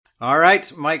All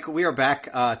right, Mike, we are back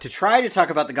to try to talk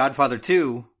about The Godfather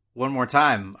 2 one more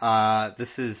time.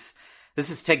 This is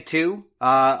take two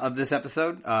of this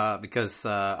episode because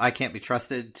I can't be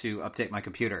trusted to update my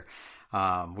computer.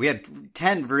 We had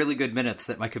 10 really good minutes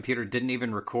that my computer didn't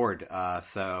even record.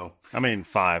 So I mean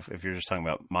 5 if you're just talking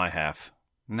about my half.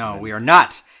 No, we are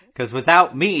not, because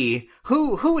without me,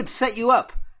 who would set you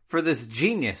up for this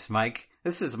genius, Mike?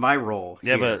 This is my role.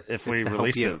 Yeah, here, but if we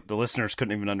released it, the listeners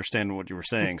couldn't even understand what you were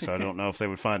saying, so I don't know if they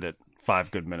would find it 5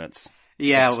 good minutes.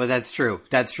 Yeah, well, that's true.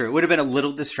 That's true. It would have been a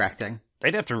little distracting.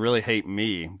 They'd have to really hate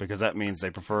me, because that means they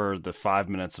prefer the 5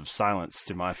 minutes of silence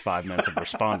to my 5 minutes of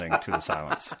responding to the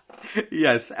silence.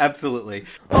 Yes, absolutely.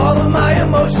 All of my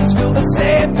emotions feel the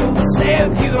same,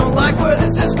 If you don't like where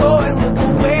this is going, look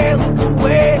away, You're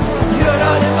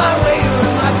not in my way, you're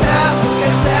in my path, look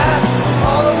at that.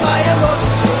 All of my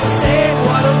emotions feel the same,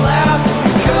 what a laugh.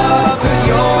 You cover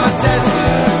your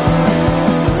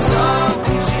tattoos,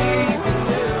 something cheap and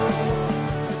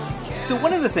new. So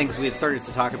one of the things we had started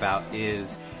to talk about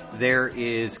is there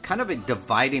is kind of a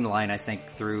dividing line, I think,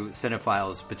 through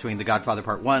cinephiles between The Godfather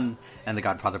Part 1 and The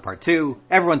Godfather Part 2.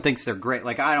 Everyone thinks they're great.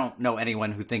 Like, I don't know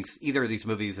anyone who thinks either of these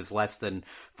movies is less than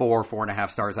 4.5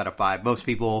 stars out of 5. Most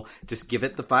people just give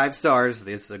it the 5 stars.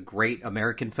 It's a great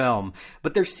American film.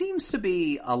 But there seems to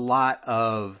be a lot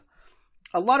of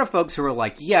folks who are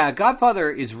like, yeah,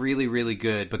 Godfather is really, really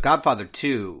good, but Godfather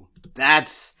 2,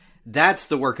 that's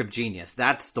the work of genius.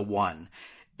 That's the one.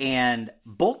 And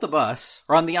both of us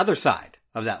are on the other side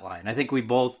of that line. I think we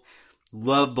both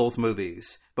love both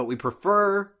movies, but we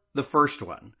prefer the first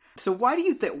one. So why do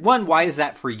you think, why is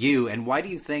that for you? And why do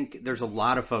you think there's a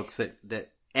lot of folks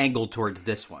that angle towards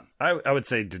this one? I would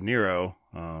say De Niro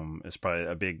is probably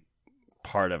a big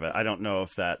part of it. I don't know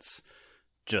if that's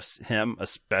just him,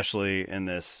 especially in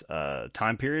this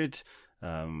time period.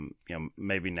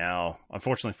 Maybe now,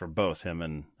 unfortunately for both him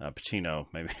and Pacino,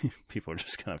 maybe people are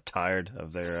just kind of tired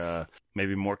of their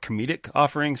maybe more comedic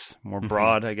offerings, more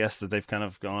broad, I guess, that they've kind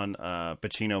of gone.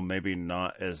 Pacino maybe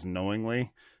not as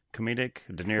knowingly comedic.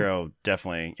 De Niro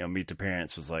definitely, Meet the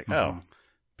Parents was like, oh,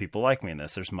 people like me in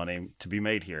this. There's money to be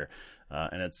made here,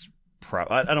 and it's.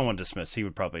 I don't want to dismiss. He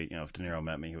would probably, if De Niro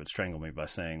met me, he would strangle me by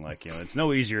saying, like, it's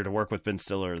no easier to work with Ben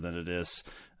Stiller than it is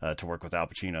to work with Al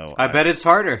Pacino. I bet it's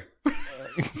harder.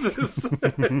 Just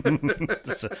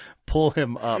to pull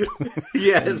him up,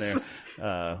 yes, in there,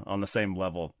 on the same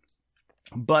level.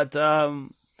 But or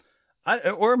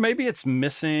maybe it's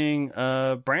missing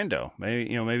Brando.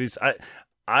 Maybe it's,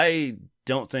 I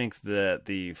don't think that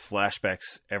the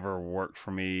flashbacks ever worked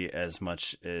for me as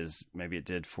much as maybe it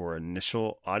did for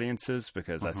initial audiences,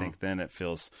 because I think then it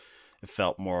felt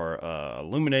more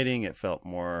illuminating. It felt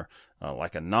more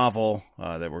like a novel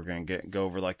that we're going to go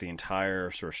over like the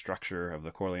entire sort of structure of the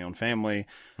Corleone family.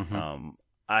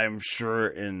 I'm sure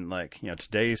in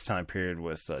today's time period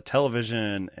with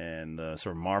television and the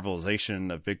sort of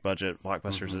marvelization of big budget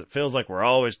blockbusters, it feels like we're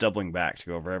always doubling back to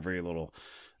go over every little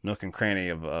nook and cranny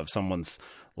of someone's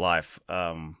life.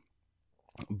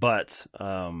 But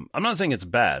I'm not saying it's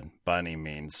bad by any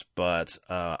means, but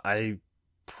I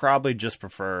probably just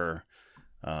prefer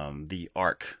the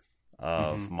arc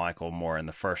of Michael more in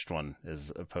the first one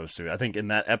as opposed to, I think in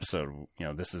that episode,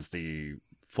 this is the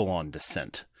full-on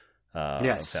descent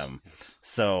of him.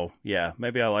 So, yeah,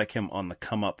 maybe I like him on the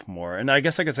come up more. And I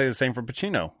guess I could say the same for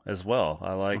Pacino as well.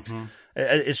 I liked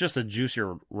it's just a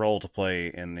juicier role to play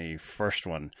in the first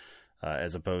one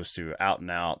as opposed to out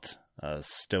and out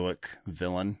stoic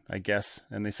villain, I guess,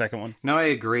 in the second one. No, I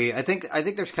agree. I think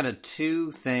there's kind of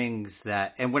two things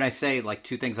that, and when I say like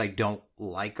two things I don't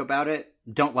like about it,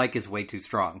 don't like is way too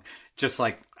strong. Just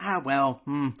like,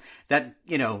 that,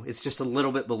 it's just a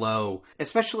little bit below,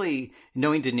 especially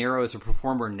knowing De Niro as a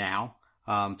performer now,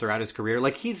 throughout his career.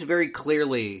 Like, he's very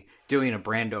clearly doing a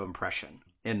Brando impression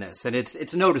in this, and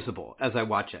it's noticeable as I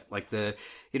watch it, like the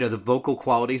vocal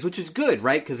qualities, which is good,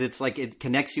 right? Because it's like it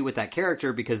connects you with that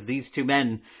character, because these two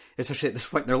men, especially at this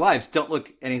point in their lives, don't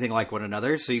look anything like one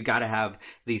another, so you got to have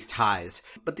these ties.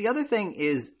 But the other thing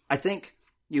is, I think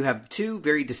you have two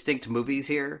very distinct movies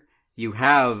here. You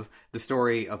have the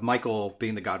story of Michael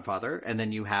being the Godfather, and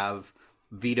then you have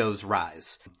Vito's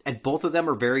rise, and both of them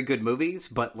are very good movies,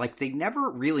 but like they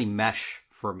never really mesh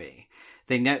for me.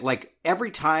 Like every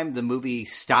time the movie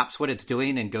stops what it's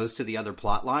doing and goes to the other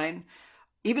plot line,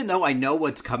 even though I know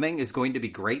what's coming is going to be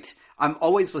great, I'm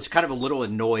always just kind of a little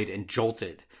annoyed and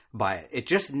jolted by it. It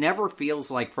just never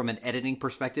feels like, from an editing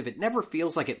perspective, it never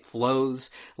feels like it flows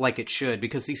like it should,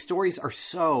 because these stories are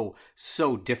so,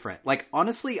 so different. Like,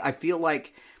 honestly, I feel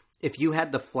like if you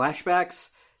had the flashbacks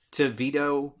to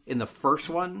Vito in the first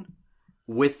one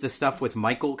with the stuff with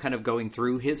Michael kind of going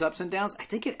through his ups and downs, I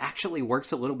think it actually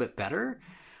works a little bit better.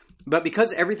 But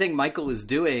because everything Michael is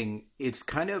doing, it's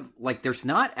kind of like there's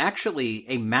not actually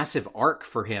a massive arc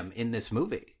for him in this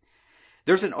movie.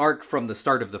 There's an arc from the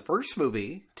start of the first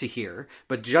movie to here,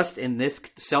 but just in this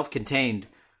self-contained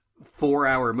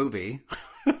 4-hour movie,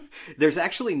 there's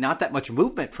actually not that much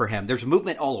movement for him. There's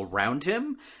movement all around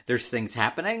him. There's things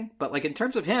happening. But like in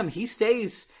terms of him, he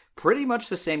stays pretty much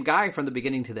the same guy from the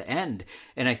beginning to the end.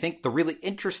 And I think the really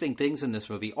interesting things in this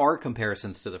movie are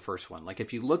comparisons to the first one. Like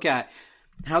if you look at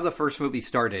how the first movie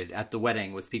started at the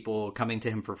wedding with people coming to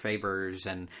him for favors,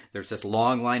 and there's this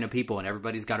long line of people and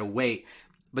everybody's got to wait.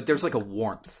 But there's like a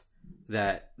warmth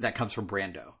that comes from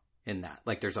Brando in that.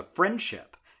 Like there's a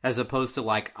friendship as opposed to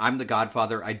like, I'm the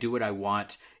Godfather, I do what I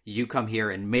want, you come here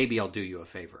and maybe I'll do you a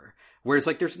favor. Whereas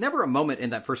like there's never a moment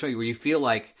in that first movie where you feel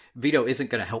like Vito isn't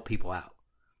going to help people out.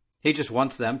 He just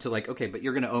wants them to like, okay, but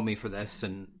you're going to owe me for this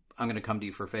and I'm going to come to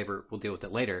you for a favor. We'll deal with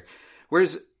it later.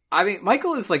 Whereas, I mean,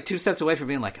 Michael is like 2 steps away from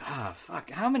being like, fuck,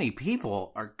 how many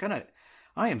people are going to,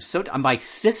 I am so, my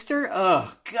sister?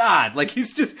 Oh, God. Like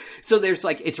he's just, so there's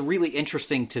like, it's really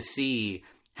interesting to see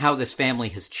how this family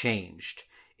has changed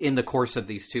in the course of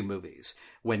these 2 movies.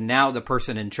 When now the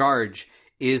person in charge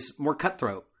is more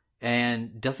cutthroat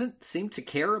and doesn't seem to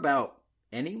care about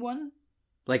anyone.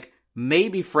 Like,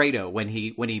 maybe Fredo when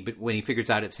he figures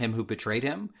out it's him who betrayed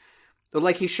him. But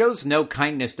like he shows no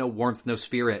kindness, no warmth, no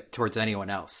spirit towards anyone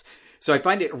else. So I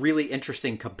find it really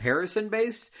interesting comparison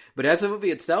based. But as a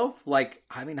movie itself, like,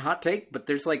 I mean, hot take, but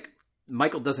there's like,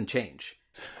 Michael doesn't change.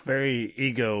 Very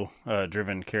ego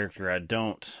driven character.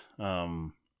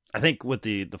 I think with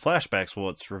the flashbacks,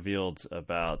 what's revealed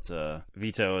about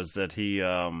Vito is that he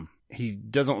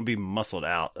doesn't want to be muscled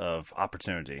out of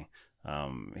opportunity.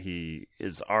 He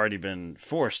has already been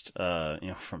forced,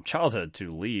 from childhood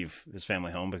to leave his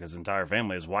family home because his entire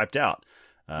family is wiped out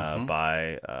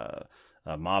by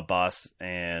a mob boss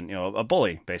and a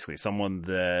bully, basically someone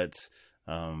that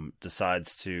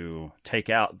decides to take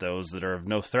out those that are of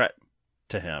no threat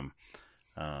to him.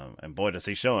 And boy, does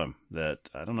he show him that.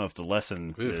 I don't know if the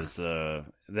lesson is that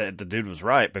the dude was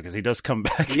right, because he does come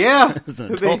back as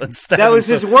an adult and stab that was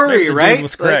him, his worry, the right? Dude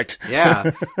was correct. Like,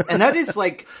 yeah. And that is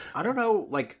like, I don't know,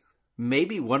 like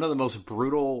maybe one of the most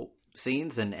brutal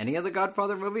scenes in any of the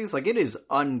Godfather movies. Like it is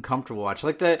uncomfortable to watch.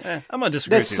 Like I'm gonna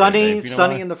disagree with you, Sonny Dave. You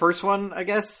know in the first one, I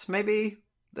guess, maybe.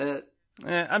 That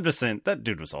I'm just saying that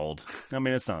dude was old. I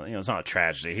mean, it's not it's not a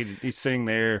tragedy. He's sitting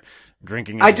there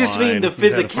drinking his I just wine. mean the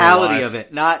He's had a full physicality life. of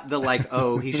it, not the like,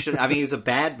 oh, he should. I mean, he was a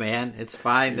bad man. It's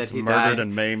fine that he murdered died.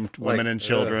 and maimed women and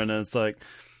children, and it's like,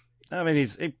 I mean,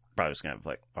 he probably was gonna have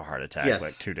like a heart attack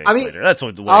like 2 days later. That's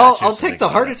what the way I'll take the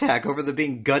heart attack over the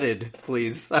being gutted,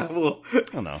 please. I will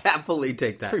happily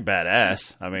take that. Pretty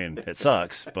badass. I mean, it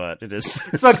sucks, but it is.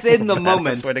 It sucks in the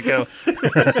moment. Way to go.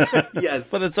 Yes,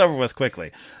 but it's over with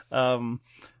quickly.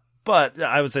 But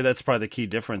I would say that's probably the key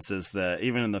difference is that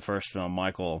even in the first film,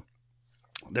 Michael,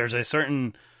 there's a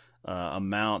certain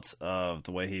amount of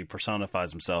the way he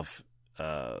personifies himself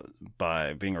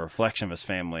by being a reflection of his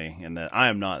family, and that I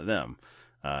am not them.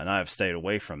 And I have stayed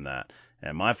away from that.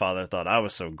 And my father thought I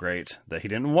was so great that he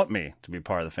didn't want me to be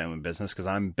part of the family business because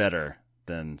I'm better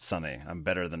than Sonny. I'm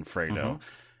better than Fredo.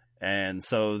 Mm-hmm. And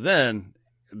so then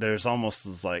there's almost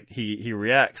this like he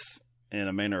reacts in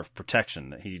a manner of protection,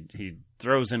 that he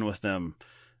throws in with them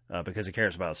because he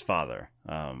cares about his father.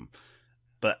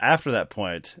 But after that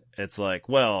point, it's like,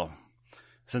 well,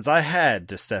 since I had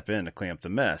to step in to clean up the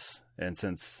mess, and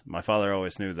since my father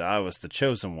always knew that I was the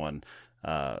chosen one,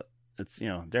 it's,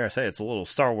 dare I say, it's a little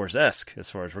Star Wars-esque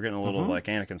as far as we're getting a little like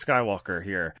Anakin Skywalker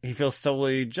here. He feels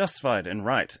totally justified and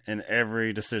right in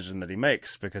every decision that he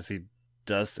makes because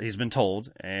he's been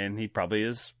told, and he probably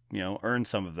has, earned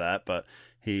some of that, but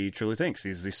he truly thinks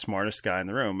he's the smartest guy in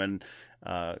the room. And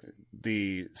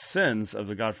the sins of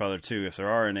The Godfather 2, if there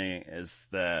are any, is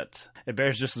that it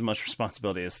bears just as much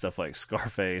responsibility as stuff like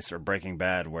Scarface or Breaking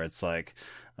Bad, where it's like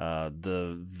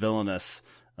the villainous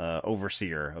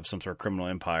overseer of some sort of criminal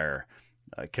empire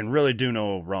can really do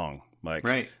no wrong. Like,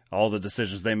 right. All the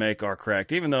decisions they make are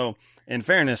correct, even though, in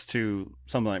fairness to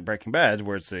something like Breaking Bad,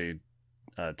 where it's a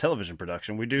television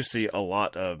production, we do see a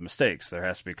lot of mistakes. There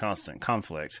has to be constant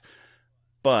conflict.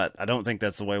 But I don't think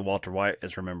that's the way Walter White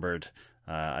is remembered.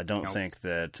 I don't think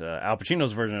that Al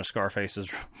Pacino's version of Scarface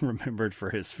is remembered for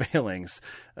his failings.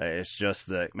 It's just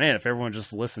that, man, if everyone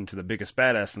just listened to the biggest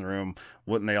badass in the room,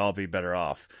 wouldn't they all be better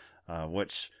off?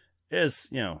 Which is,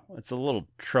 it's a little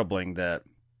troubling that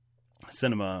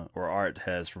cinema or art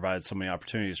has provided so many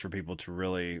opportunities for people to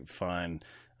really find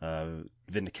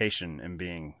vindication in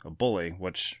being a bully,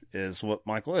 which is what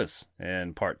Michael is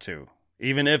in part 2.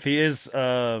 even if he is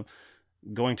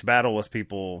going to battle with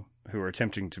people who are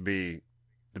attempting to be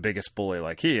the biggest bully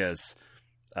like he is.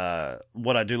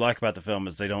 What I do like about the film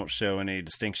is they don't show any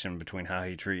distinction between how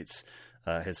he treats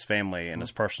his family and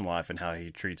his personal life and how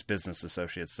he treats business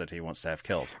associates that he wants to have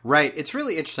killed. Right. It's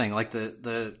really interesting. Like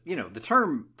the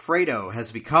term Fredo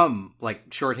has become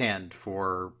like shorthand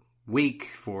for weak,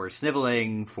 for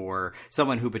sniveling, for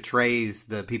someone who betrays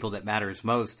the people that matters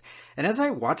most. And as I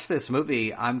watch this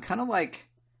movie, I'm kind of like,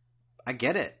 I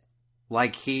get it.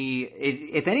 Like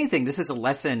if anything, this is a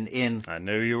lesson in. I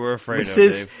knew you were afraid of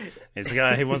Dave. He's a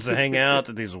guy. He wants to hang out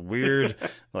at these weird,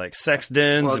 like sex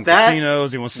dens and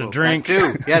casinos. He wants to drink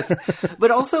too. Yes,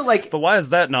 but also like. But why is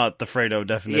that not the Fredo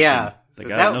definition? Yeah, the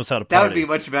guy that knows how to party. That would be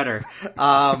much better.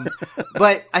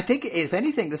 But I think if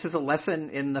anything, this is a lesson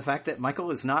in the fact that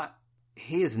Michael is not.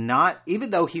 He is not,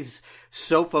 even though he's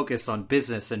so focused on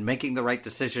business and making the right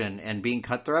decision and being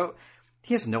cutthroat,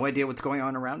 he has no idea what's going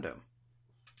on around him.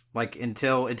 Like,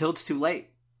 until it's too late.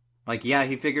 Like, yeah,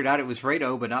 he figured out it was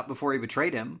Fredo, but not before he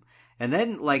betrayed him. And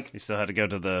then, like... He still had to go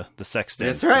to the sex den.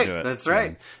 That's right, to do it. That's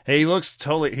right. And he looks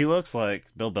like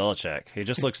Bill Belichick. He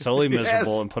just looks totally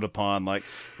miserable and put upon, like,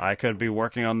 I could be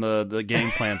working on the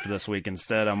game plan for this week.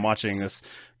 Instead, I'm watching this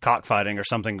cockfighting or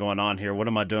something going on here. What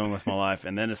am I doing with my life?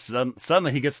 And then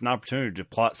suddenly he gets an opportunity to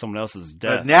plot someone else's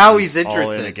death. But now he's interested.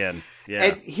 All in again. Yeah.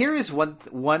 And here is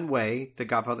one way that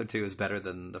Godfather 2 is better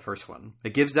than the first one.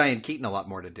 It gives Diane Keaton a lot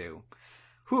more to do.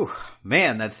 Whew,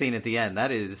 man, that scene at the end,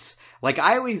 that is... Like,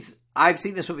 I've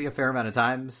seen this movie a fair amount of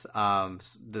times.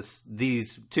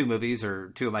 These two movies are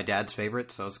two of my dad's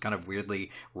favorites, so I was kind of weirdly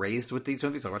raised with these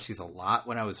movies. I watched these a lot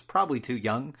when I was probably too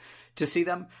young to see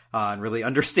them and really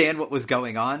understand what was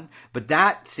going on. But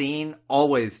that scene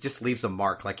always just leaves a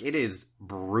mark. Like, it is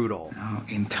brutal. Now,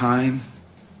 in time,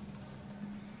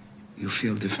 you'll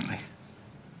feel differently.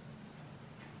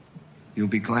 You'll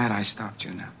be glad I stopped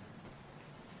you now.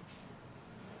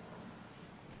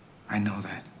 I know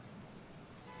that.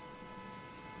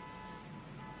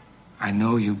 I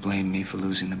know you blame me for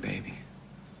losing the baby.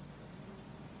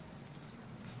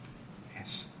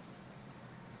 Yes.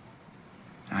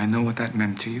 I know what that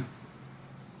meant to you.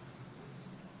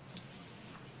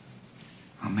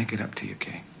 I'll make it up to you,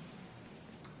 Kay.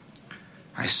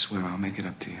 I swear I'll make it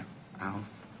up to you. I'm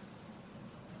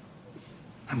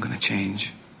gonna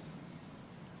change.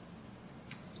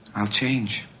 I'll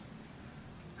change.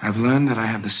 I've learned that I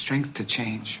have the strength to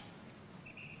change.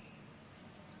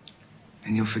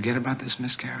 And you'll forget about this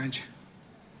miscarriage.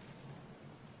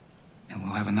 And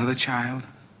we'll have another child.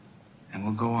 And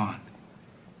we'll go on.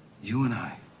 You and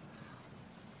I.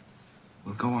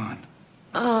 We'll go on.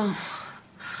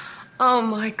 Oh,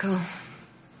 Michael.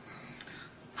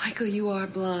 Michael, you are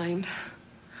blind.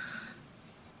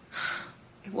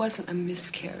 It wasn't a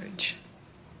miscarriage.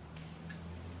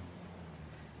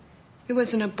 It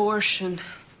was an abortion.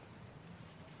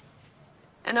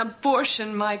 An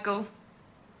abortion, Michael.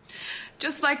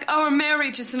 Just like our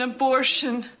marriage is an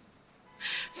abortion.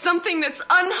 Something that's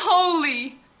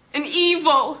unholy and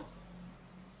evil.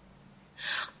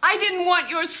 I didn't want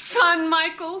your son,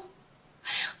 Michael.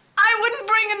 I wouldn't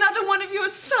bring another one of your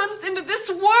sons into this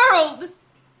world.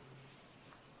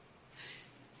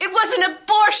 It was an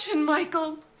abortion,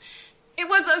 Michael. It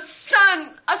was a son,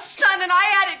 and I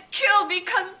had it killed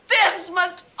because this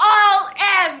must all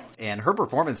end. And her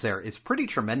performance there is pretty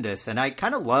tremendous, and I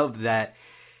kind of love that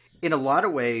in a lot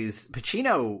of ways,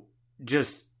 Pacino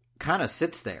just kind of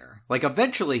sits there. Like,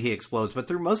 eventually he explodes, but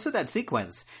through most of that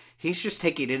sequence, he's just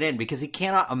taking it in because he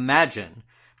cannot imagine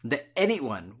that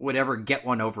anyone would ever get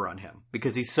one over on him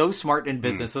because he's so smart in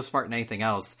business, so smart in anything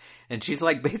else. And she's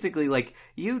like, basically like,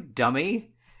 you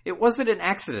dummy, it wasn't an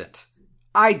accident.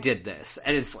 I did this.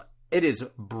 And it is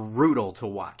brutal to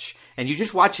watch. And you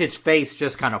just watch his face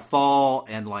just kind of fall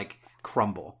and like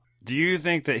crumble. Do you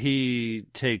think that he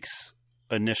takes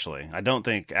initially, I don't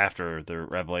think after the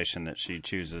revelation that she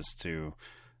chooses to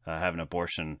have an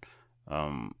abortion,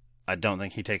 I don't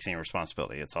think he takes any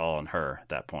responsibility. It's all on her at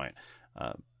that point.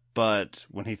 But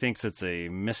when he thinks it's a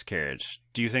miscarriage,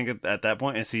 do you think at that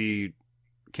point, is he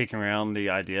kicking around the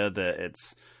idea that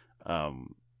it's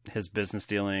his business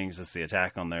dealings, it's the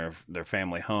attack on their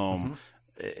family home? Mm-hmm.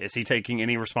 Is he taking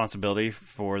any responsibility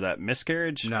for that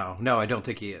miscarriage? No, I don't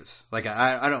think he is. Like,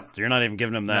 I don't. So you're not even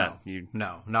giving him that?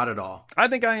 No, not at all. I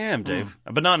think I am, Dave.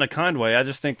 But not in a kind way. I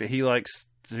just think that he likes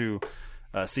to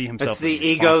see himself. It's the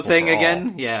ego thing again?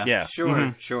 All. Yeah.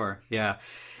 Sure. Yeah.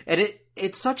 And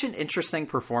it's such an interesting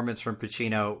performance from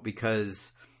Pacino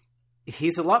because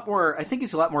he's a lot more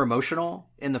emotional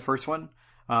in the first one.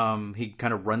 He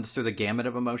kind of runs through the gamut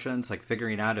of emotions, like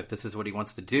figuring out if this is what he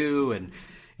wants to do and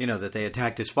that they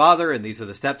attacked his father, and these are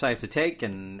the steps I have to take,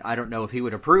 and I don't know if he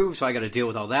would approve, so I got to deal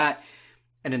with all that.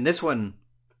 And in this one,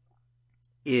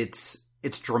 it's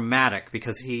dramatic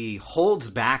because he holds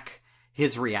back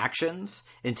his reactions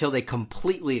until they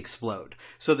completely explode.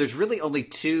 So there's really only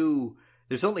two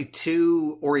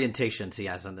orientations he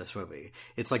has in this movie.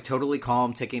 It's like totally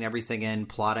calm, taking everything in,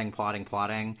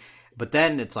 plotting. But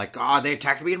then it's like, they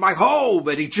attacked me in my home,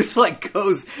 and he just like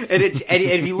goes, and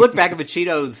if you look back at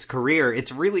Pacino's career,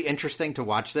 it's really interesting to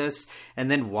watch this,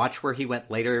 and then watch where he went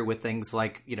later with things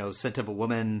like, Scent of a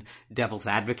Woman, Devil's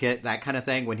Advocate, that kind of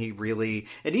thing, when he really,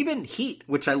 and even Heat,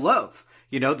 which I love.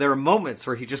 There are moments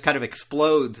where he just kind of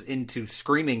explodes into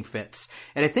screaming fits,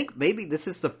 and I think maybe this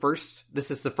is the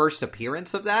first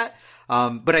appearance of that.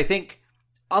 But I think,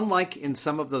 unlike in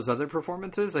some of those other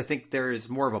performances, I think there is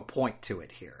more of a point to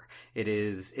it here. It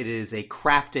is a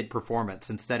crafted performance.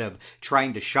 Instead of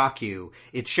trying to shock you,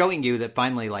 it's showing you that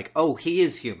finally, like, oh, he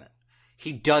is human.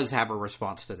 He does have a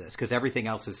response to this because everything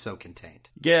else is so contained.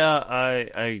 Yeah,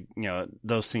 I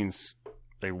those scenes,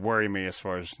 they worry me as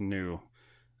far as newer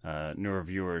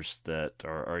viewers that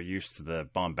are used to the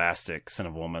bombastic Scent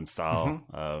of a Woman style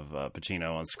of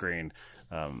Pacino on screen.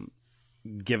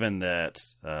 Given that,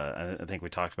 I think we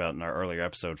talked about in our earlier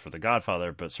episode for The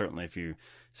Godfather, but certainly if you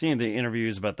see the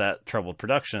interviews about that troubled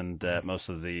production, that most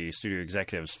of the studio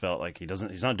executives felt like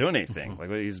he's not doing anything.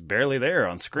 Like he's barely there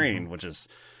on screen, which is,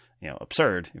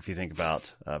 absurd if you think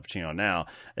about Pacino now.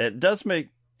 It does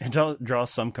draw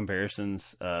some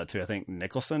comparisons to, I think,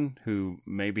 Nicholson, who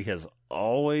maybe has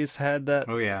always had that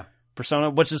persona,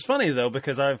 which is funny though,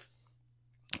 because I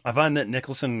find that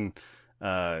Nicholson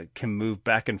can move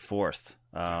back and forth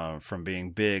from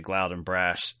being big, loud, and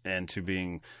brash into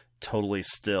being totally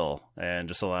still and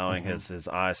just allowing his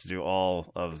eyes to do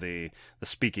all of the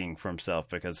speaking for himself.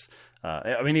 Because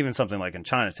even something like in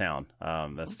Chinatown,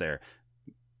 that's there.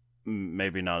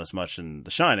 Maybe not as much in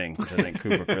The Shining, which I think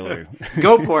Kubrick really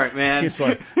go for it, man. He's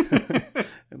like,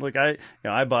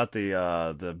 I bought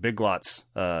the Big Lots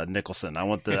Nicholson. I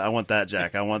want that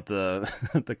Jack. I want the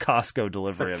Costco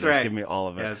delivery of this. Right. Give me all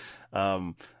of it. Yes.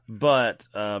 But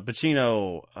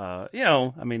Pacino,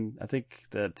 I think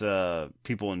that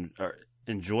people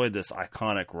enjoyed this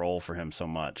iconic role for him so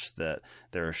much that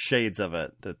there are shades of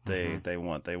it that they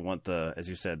want. They want the, as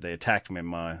you said, they attacked me in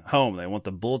my home. They want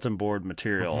the bulletin board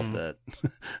material that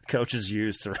coaches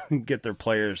use to get their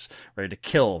players ready to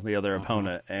kill the other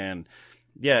opponent. And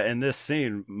yeah, in this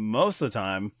scene, most of the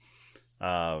time,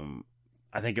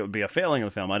 I think it would be a failing of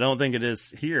the film. I don't think it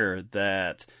is here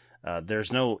that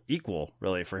there's no equal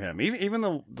really for him. Even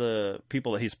the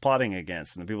people that he's plotting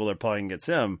against and the people that are plotting against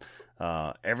him,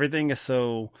 everything is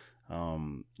so,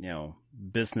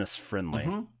 business friendly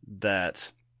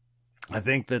that I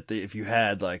think that if you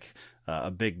had like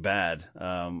a big bad,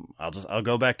 I'll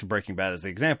go back to Breaking Bad as the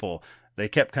example. They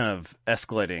kept kind of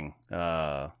escalating,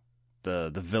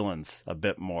 the villains a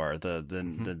bit more,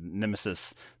 the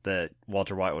nemesis that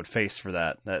Walter White would face for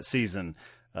that season.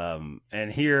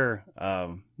 And here,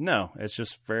 no, it's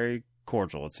just very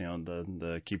cordial. It's,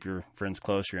 the keep your friends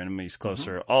close, your enemies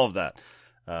closer, all of that.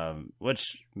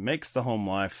 Which makes the home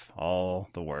life all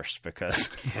the worse because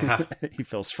he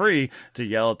feels free to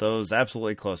yell at those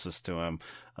absolutely closest to him.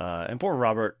 And poor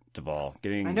Robert Duvall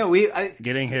getting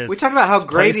his. We talked about how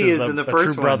great he is in the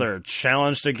first true brother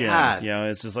challenged again. God.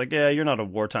 It's just like, you're not a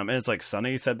wartime. And it's like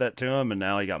Sonny said that to him, and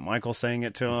now you got Michael saying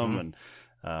it to him, and.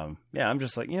 I'm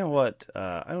just like, you know what?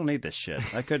 I don't need this shit.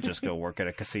 I could just go work at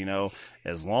a casino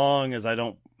as long as I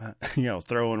don't,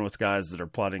 throw in with guys that are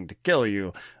plotting to kill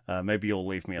you. Maybe you'll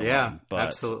leave me alone. Yeah, but,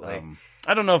 absolutely.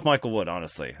 I don't know if Michael would,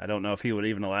 honestly. I don't know if he would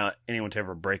even allow anyone to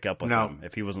ever break up with him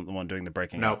if he wasn't the one doing the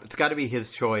breaking up. No, it's got to be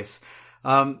his choice.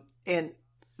 And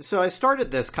so I started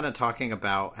this kind of talking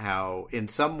about how in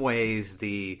some ways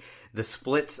the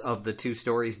splits of the two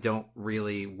stories don't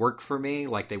really work for me.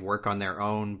 Like they work on their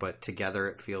own, but together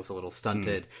it feels a little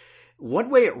stunted. One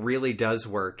way it really does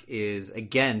work is,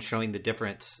 again, showing the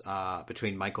difference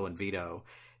between Michael and Vito,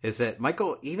 is that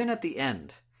Michael, even at the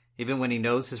end, even when he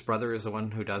knows his brother is the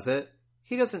one who does it,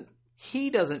 he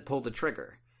doesn't pull the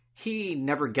trigger. He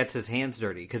never gets his hands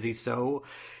dirty because he's so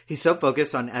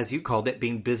focused on, as you called it,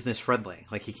 being business friendly.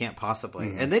 Like he can't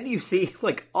possibly. And then you see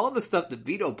like all the stuff that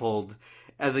Vito pulled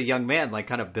as a young man, like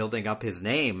kind of building up his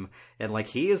name, and like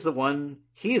he is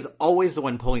always the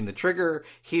one pulling the trigger.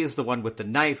 He is the one with the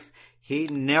knife.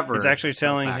 He's actually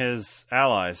telling his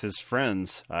allies, his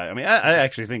friends. I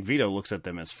actually think Vito looks at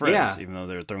them as friends, even though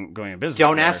they're going in business.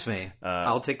 Don't ask me.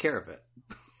 I'll take care of it.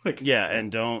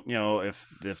 And don't,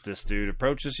 if this dude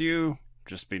approaches you,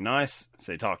 just be nice.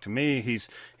 Say, talk to me.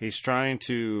 He's trying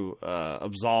to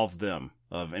absolve them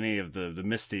of any of the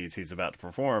misdeeds he's about to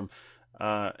perform.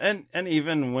 And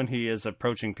even when he is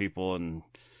approaching people and,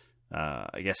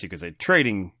 I guess you could say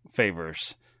trading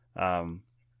favors,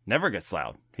 never gets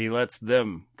loud. He lets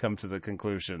them come to the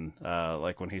conclusion,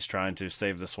 like when he's trying to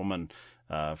save this woman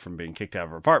from being kicked out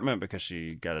of her apartment because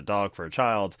she got a dog for a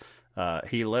child.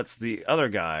 He lets the other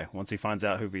guy, once he finds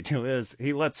out who Vito is,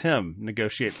 he lets him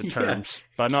negotiate the terms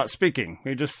by not speaking.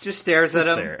 He just stares at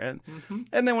him. There.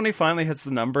 And then when he finally hits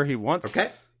the number he wants,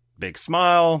 big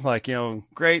smile, like,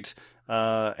 great.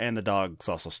 And the dog's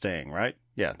also staying, right?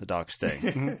 Yeah, the dog's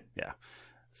staying. Yeah.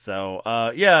 So,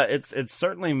 it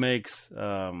certainly makes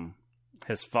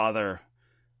his father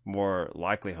more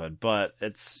likelihood, but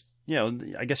it's,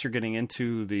 I guess you're getting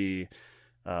into the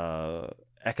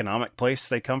economic place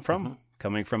they come from,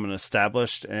 coming from an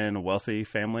established and wealthy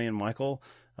family in Michael,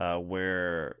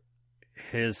 where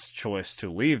his choice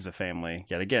to leave the family,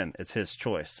 yet again, it's his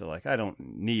choice. So, like, I don't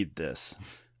need this.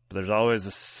 But there's always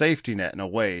a safety net and a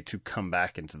way to come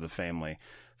back into the family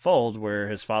fold, where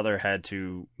his father had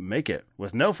to make it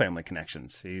with no family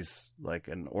connections. He's like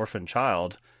an orphan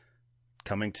child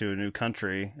coming to a new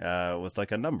country with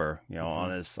like a number,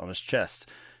 on his chest.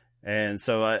 And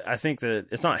so I think that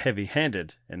it's not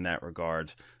heavy-handed in that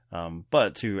regard.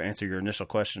 But to answer your initial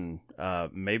question,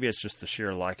 maybe it's just the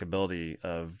sheer likability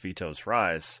of Vito's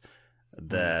rise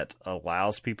that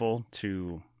allows people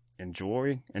to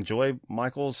enjoy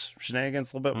Michael's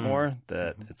shenanigans a little bit more.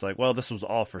 That it's like, well, this was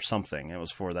all for something. It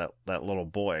was for that little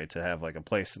boy to have like a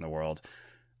place in the world.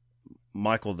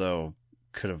 Michael, though,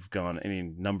 could have gone any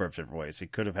number of different ways. He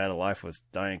could have had a life with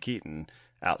Diane Keaton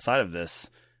outside of this,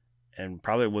 and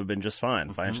probably would have been just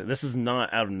fine financially. This is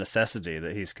not out of necessity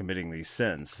that he's committing these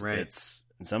sins. Right. It's,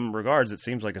 in some regards, it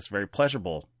seems like it's very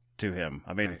pleasurable to him.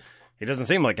 I mean, he doesn't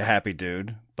seem like a happy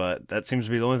dude, but that seems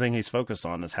to be the only thing he's focused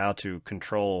on, is how to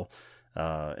control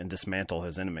and dismantle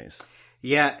his enemies.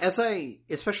 Yeah,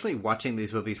 especially watching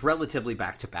these movies relatively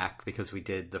back to back, because we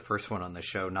did the first one on the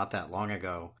show not that long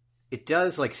ago, it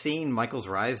does, like, seeing Michael's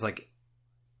rise, like,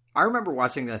 I remember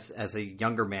watching this as a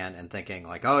younger man and thinking,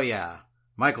 like, oh yeah,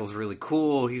 Michael's really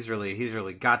cool. He's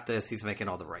really got this. He's making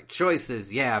all the right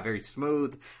choices. Yeah, very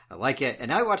smooth. I like it.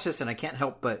 And I watch this and I can't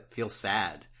help but feel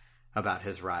sad about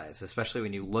his rise, especially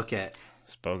when you look at...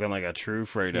 Spoken like a true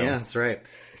Fredo. Yeah, that's right.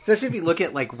 Especially if you look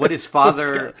at, like, what his father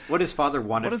wanted. What is from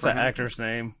that him. Actor's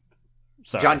name?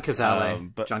 Sorry. John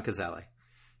Cazale. John Cazale.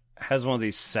 Has one of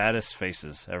these saddest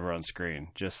faces ever on screen.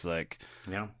 Just like,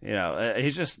 yeah,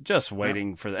 he's just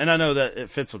waiting for and I know that it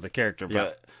fits with the character,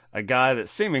 but a guy that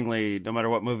seemingly, no matter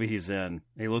what movie he's in,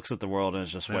 he looks at the world and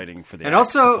is just waiting for the And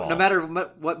also, no matter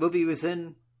what movie he was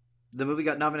in, the movie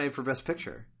got nominated for Best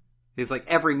Picture. He's like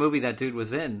every movie that dude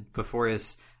was in before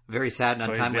his very sad and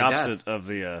untimely death. So he's the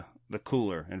opposite of the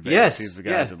cooler in Vegas. Yes, he's the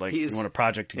guy that, like, you want a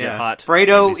project to get hot.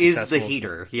 Fredo is the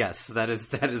heater. Yes, that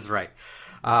is right.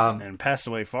 And passed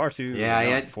away far too young,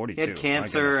 he had 42. He had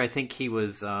cancer. I think he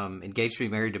was engaged to be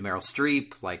married to Meryl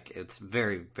Streep. Like, it's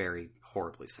very, very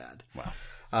horribly sad.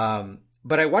 Wow.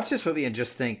 But I watch this movie and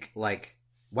just think, like,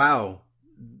 wow,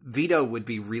 Vito would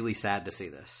be really sad to see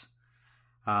this.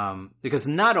 Because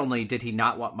not only did he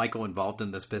not want Michael involved in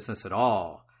this business at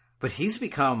all, but he's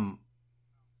become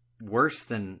worse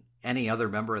than any other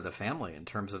member of the family in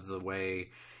terms of the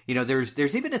way,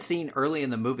 there's even a scene early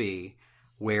in the movie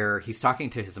where he's talking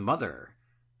to his mother,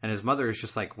 and his mother is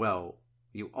just like, well,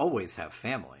 you always have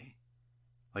family.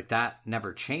 Like, that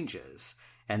never changes.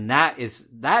 And that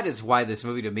is why this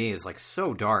movie to me is, like,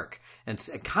 so dark and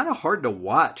kind of hard to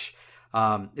watch.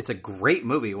 It's a great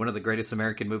movie, one of the greatest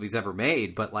American movies ever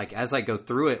made, but, like, as I go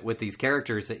through it with these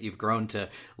characters that you've grown to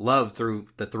love through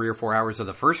the 3 or 4 hours of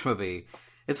the first movie,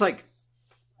 it's like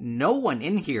no one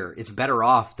in here is better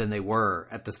off than they were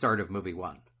at the start of movie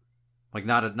one. Like,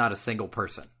 not a single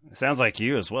person. It sounds like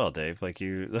you as well, Dave. Like,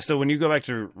 so when you go back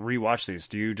to rewatch these,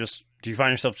 do you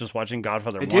find yourself just watching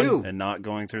Godfather 1 and not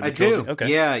going through the trilogy? Do. Okay.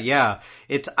 Yeah.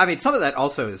 Some of that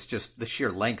also is just the sheer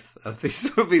length of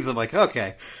these movies. I'm like,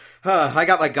 okay, I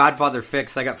got my Godfather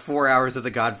fix. I got 4 hours of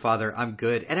The Godfather. I'm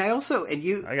good. And I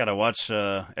got to watch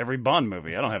every Bond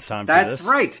movie. I don't have time for this. That's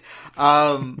right.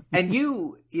 And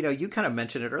you kind of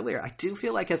mentioned it earlier. I do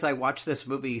feel like as I watch this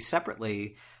movie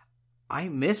separately, I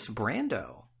miss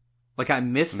Brando. Like, I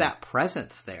miss that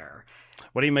presence there.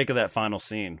 What do you make of that final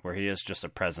scene where he is just a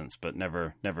presence but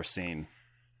never seen?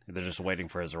 They're just waiting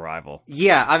for his arrival.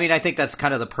 Yeah, I mean, I think that's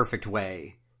kind of the perfect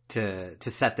way to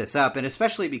set this up. And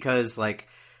especially because, like,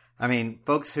 I mean,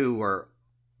 folks who are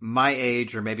my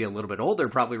age or maybe a little bit older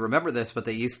probably remember this, but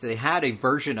they had a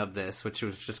version of this, which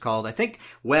was just called, I think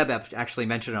Webb actually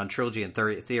mentioned it on Trilogy and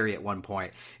Theory at one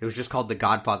point. It was just called The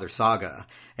Godfather Saga.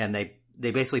 And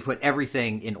they basically put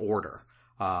everything in order.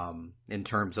 In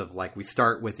terms of like we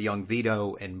start with young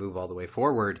Vito and move all the way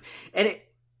forward, and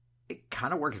it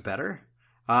kind of works better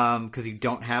because you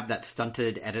don't have that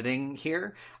stunted editing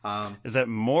here. Is that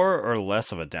more or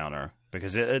less of a downer?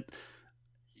 Because it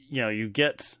you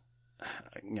get,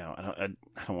 I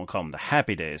don't want to call them the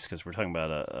happy days because we're talking about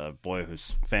a boy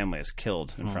whose family is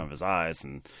killed in front of his eyes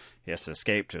and he has to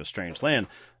escape to a strange land.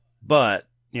 But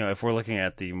if we're looking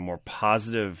at the more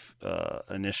positive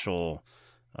initial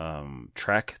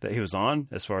track that he was on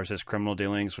as far as his criminal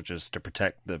dealings, which is to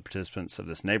protect the participants of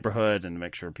this neighborhood and to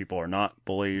make sure people are not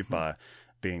bullied by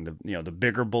being the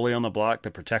bigger bully on the block, the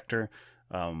protector.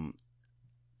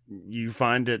 You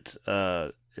find it,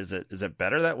 is it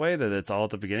better that way, that it's all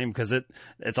at the beginning? Because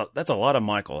that's a lot of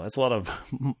Michael. That's a lot of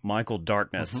Michael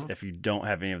darkness if you don't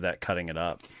have any of that cutting it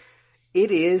up.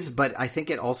 It is, but I think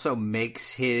it also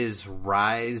makes his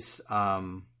rise,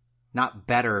 not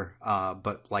better,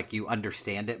 but like you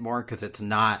understand it more because it's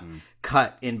not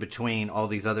cut in between all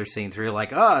these other scenes where you're like,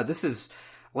 this is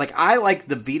like, I like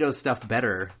the Vito stuff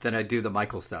better than I do the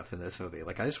Michael stuff in this movie.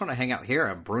 Like, I just want to hang out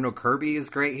here. Bruno Kirby is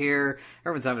great here.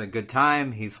 Everyone's having a good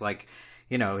time. He's like,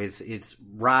 his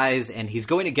rise, and he's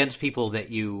going against people that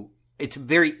it's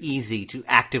very easy to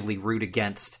actively root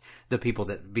against the people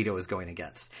that Vito is going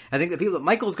against. I think the people that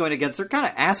Michael's going against are kind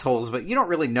of assholes, but you don't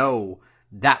really know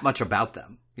that much about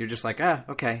them. You're just like,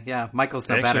 okay, yeah, Michael's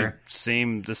no better.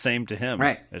 Seem the same to him,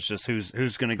 right? It's just who's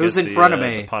going to get in front of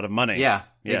me, the pot of money. Yeah,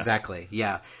 exactly.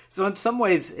 Yeah. So in some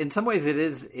ways,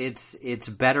 it's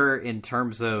better in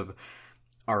terms of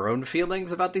our own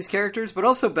feelings about these characters, but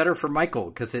also better for Michael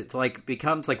because it's like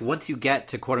becomes like once you get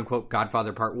to quote unquote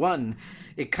Godfather Part 1,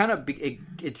 it kind of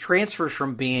it transfers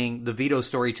from being the Vito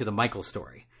story to the Michael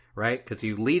story. Right? Because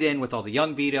you lead in with all the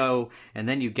young Vito, and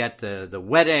then you get the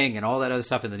wedding and all that other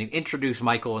stuff, and then you introduce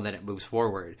Michael, and then it moves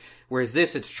forward. Whereas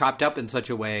this, it's chopped up in such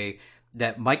a way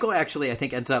that Michael actually, I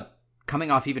think, ends up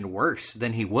coming off even worse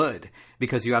than he would,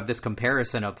 because you have this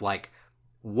comparison of, like,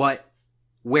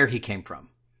 where he came from.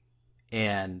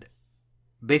 And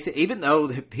basically, even though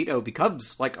Vito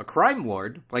becomes like a crime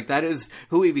lord, like that is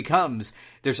who he becomes,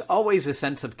 there's always a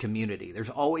sense of community. There's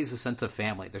always a sense of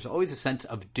family. There's always a sense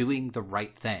of doing the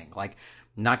right thing. Like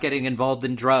not getting involved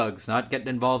in drugs, not getting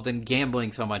involved in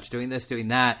gambling so much, doing this, doing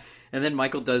that. And then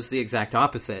Michael does the exact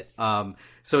opposite.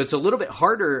 So it's a little bit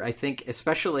harder, I think,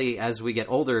 especially as we get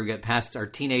older, we get past our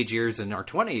teenage years and our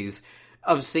 20s,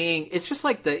 of seeing, it's just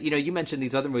like you mentioned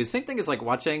these other movies. Same thing as like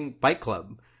watching Fight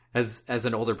Club. As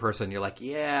an older person, you're like,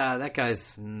 yeah, that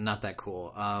guy's not that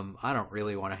cool. I don't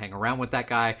really want to hang around with that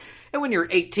guy. And when you're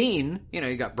 18,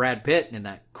 you got Brad Pitt in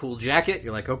that cool jacket.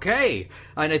 You're like, okay.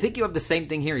 And I think you have the same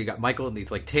thing here. You got Michael in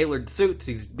these like tailored suits.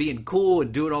 He's being cool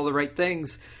and doing all the right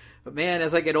things. But man,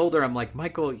 as I get older, I'm like,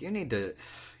 Michael, you need to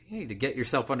get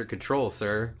yourself under control,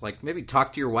 sir. Like maybe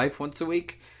talk to your wife once a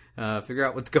week, figure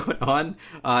out what's going on,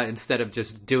 instead of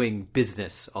just doing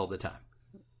business all the time.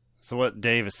 So what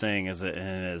Dave is saying is that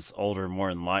in his older, more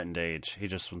enlightened age, he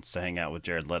just wants to hang out with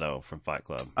Jared Leto from Fight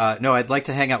Club. No, I'd like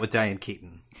to hang out with Diane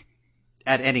Keaton.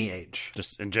 At any age.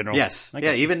 Just in general? Yes.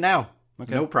 Yeah, even now.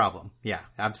 Okay. No problem. Yeah,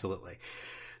 absolutely.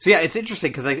 So yeah, it's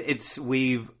interesting because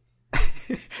we've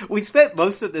spent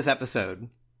most of this episode,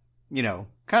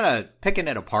 kind of picking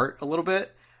it apart a little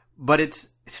bit, but it's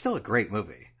still a great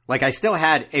movie. Like, I still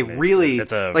had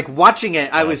like, watching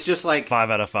it, I was just like...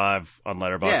 5 out of 5 on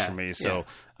Letterboxd for me. So,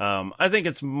 I think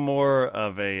it's more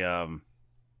of a,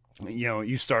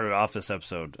 you started off this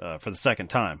episode for the second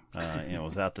time,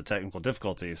 without the technical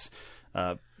difficulties.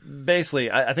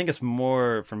 Basically, I think it's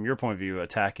more, from your point of view,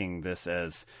 attacking this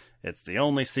as it's the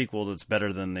only sequel that's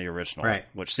better than the original. Right.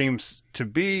 Which seems to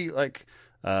be, like...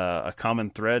 a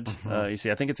common thread. You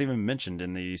see, I think it's even mentioned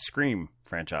in the Scream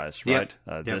franchise, right?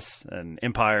 Yep. This and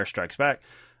Empire Strikes Back.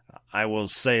 I will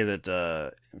say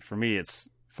that for me, it's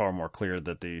far more clear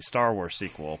that the Star Wars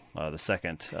sequel, the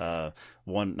second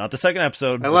one, not the second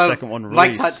episode, the second one released.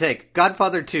 Mike's hot take: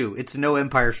 Godfather 2. It's no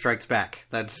Empire Strikes Back.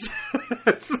 That's.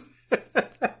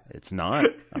 It's not.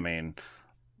 I mean.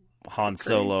 Han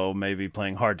Solo may be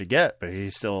playing hard to get, but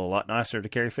he's still a lot nicer to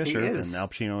Carrie Fisher than Al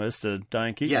Pacino is to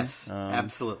Diane Keaton. Yes,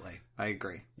 absolutely. I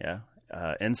agree. Yeah.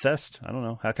 Incest? I don't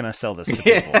know. How can I sell this to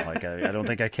people? Like, I don't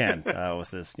think I can with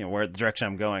this, where the direction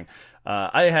I'm going.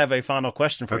 I have a final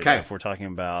question for you if we're talking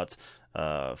about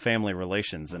family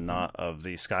relations and not of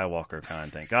the Skywalker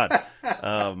kind, thank God.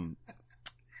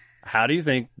 How do you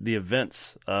think the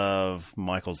events of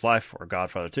Michael's life or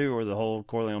Godfather 2 or the whole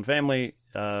Corleone family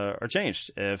are changed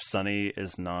if Sonny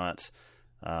is not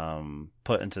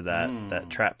put into that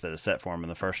trap that is set for him in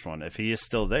the first one? If he is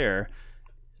still there,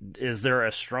 is there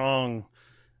a strong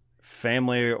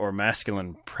family or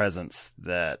masculine presence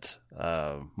that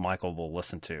Michael will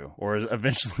listen to? Or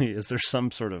eventually, is there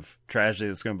some sort of tragedy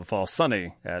that's going to befall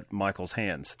Sonny at Michael's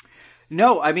hands?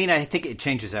 No, I mean, I think it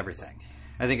changes everything.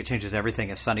 I think it changes everything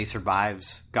if Sonny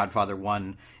survives Godfather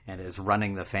 1 and is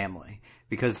running the family.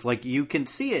 Because, like, you can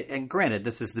see it, and granted,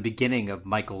 this is the beginning of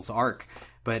Michael's arc,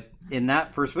 but in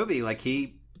that first movie, like,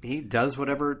 he does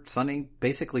whatever Sonny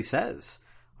basically says.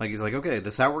 Like, he's like, okay,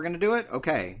 this is how we're going to do it?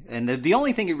 Okay. And the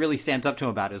only thing he really stands up to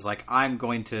him about is, like, I'm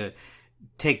going to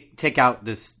take out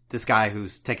this guy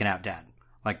who's taking out Dad.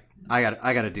 Like, I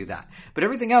got to do that. But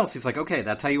everything else, he's like, okay,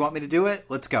 that's how you want me to do it?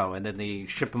 Let's go. And then they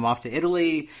ship him off to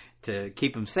Italy to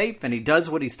keep him safe, and he does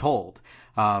what he's told.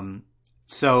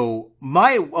 So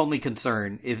my only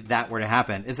concern, if that were to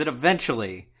happen, is that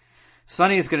eventually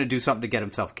Sonny is going to do something to get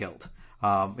himself killed.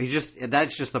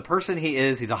 That's just the person he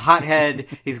is. He's a hothead.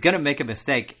 He's going to make a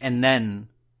mistake. And then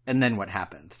what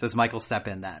happens? Does Michael step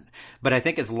in then? But I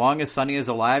think as long as Sonny is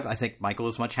alive, I think Michael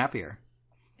is much happier.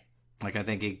 Like, I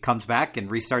think he comes back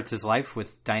and restarts his life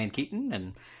with Diane Keaton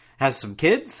and has some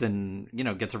kids and,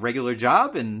 gets a regular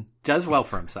job and does well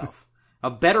for himself. A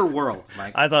better world,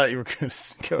 Mike. I thought you were going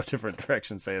to go a different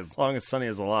direction. Say, as long as Sonny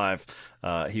is alive,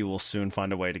 he will soon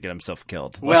find a way to get himself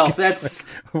killed. Well, that's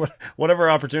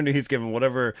whatever opportunity he's given,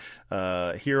 whatever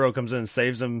hero comes in and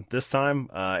saves him this time,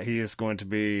 he is going to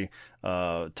be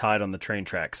tied on the train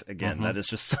tracks again. Mm-hmm. That is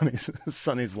just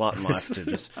Sonny's lot in life to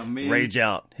just rage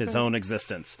out his own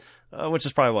existence, which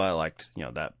is probably why I liked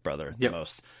that brother the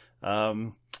most.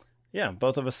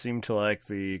 Both of us seem to like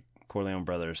the Corleone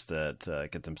brothers that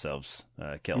get themselves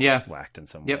killed, whacked in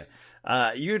some way.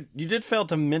 You did fail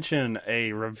to mention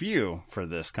a review for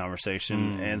this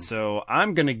conversation, and so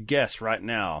I'm going to guess right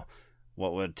now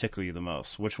what would tickle you the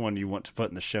most. Which one do you want to put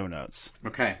in the show notes?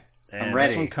 Okay, and I'm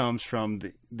ready. This one comes from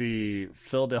the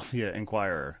Philadelphia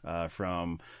Inquirer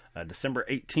from December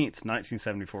 18th,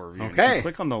 1974 review. Okay. If you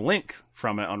click on the link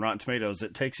from it on Rotten Tomatoes,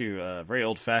 it takes you very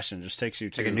old-fashioned. Just takes you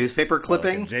to like a newspaper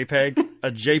clipping? Like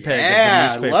a JPEG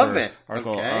yeah, of the newspaper. I love it.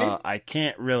 Article. Okay. I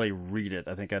can't really read it.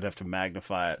 I think I'd have to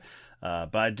magnify it.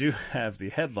 But I do have the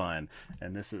headline,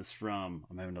 and this is from,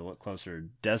 I'm having to look closer,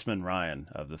 Desmond Ryan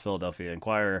of the Philadelphia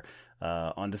Inquirer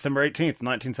on December 18th,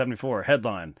 1974.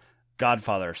 Headline,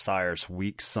 Godfather sires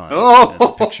weak son. Oh! It's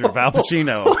a picture of Al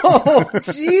Pacino. Oh,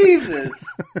 Jesus!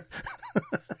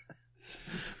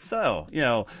 So,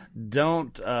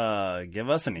 don't give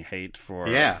us any hate for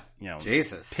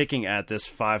Jesus, picking at this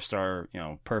 5-star,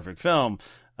 perfect film,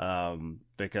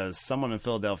 because someone in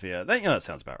Philadelphia, that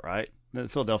sounds about right. In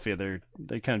Philadelphia,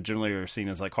 they kind of generally are seen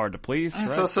as like hard to please. Right?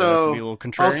 Also, so to be a little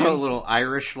contrarian. Also a little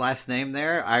Irish last name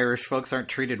there. Irish folks aren't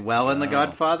treated well in The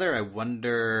Godfather. I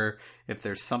wonder if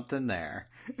there's something there.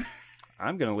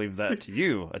 I'm going to leave that to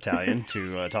you, Italian,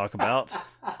 to talk about.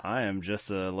 I am just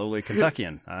a lowly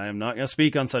Kentuckian. I am not going to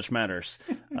speak on such matters.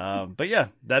 But yeah,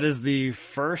 that is the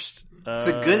first. It's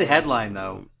a good headline,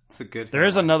 though. It's a good. There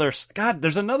is another. God,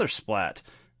 there's another splat.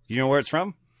 You know where it's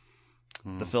from?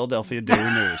 The Philadelphia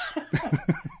Daily News.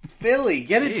 Philly,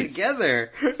 get it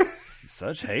together.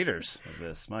 Such haters of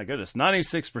this. My goodness.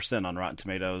 96% on Rotten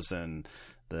Tomatoes, and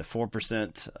the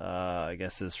 4%, I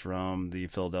guess, is from the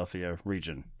Philadelphia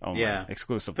region only,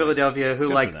 exclusively. Philadelphia,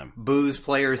 who boos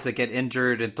players that get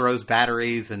injured and throws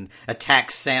batteries and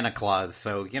attacks Santa Claus.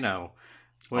 So,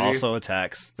 also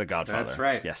attacks The Godfather. That's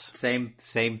right. Yes. Same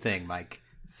thing, Mike.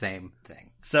 Same thing.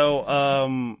 So,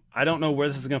 I don't know where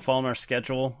this is going to fall on our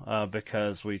schedule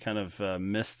because we kind of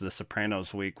missed the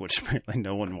Sopranos week, which apparently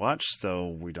no one watched, so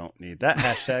we don't need that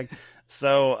hashtag.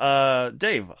 So,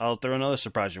 Dave, I'll throw another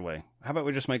surprise your way. How about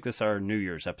we just make this our New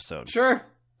Year's episode? Sure.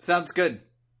 Sounds good.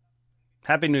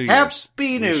 Happy New Year's.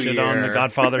 Happy New Year. Shit on The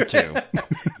Godfather 2.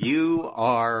 You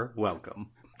are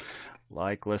welcome.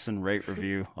 Like, listen, rate,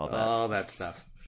 review, all that. All that stuff.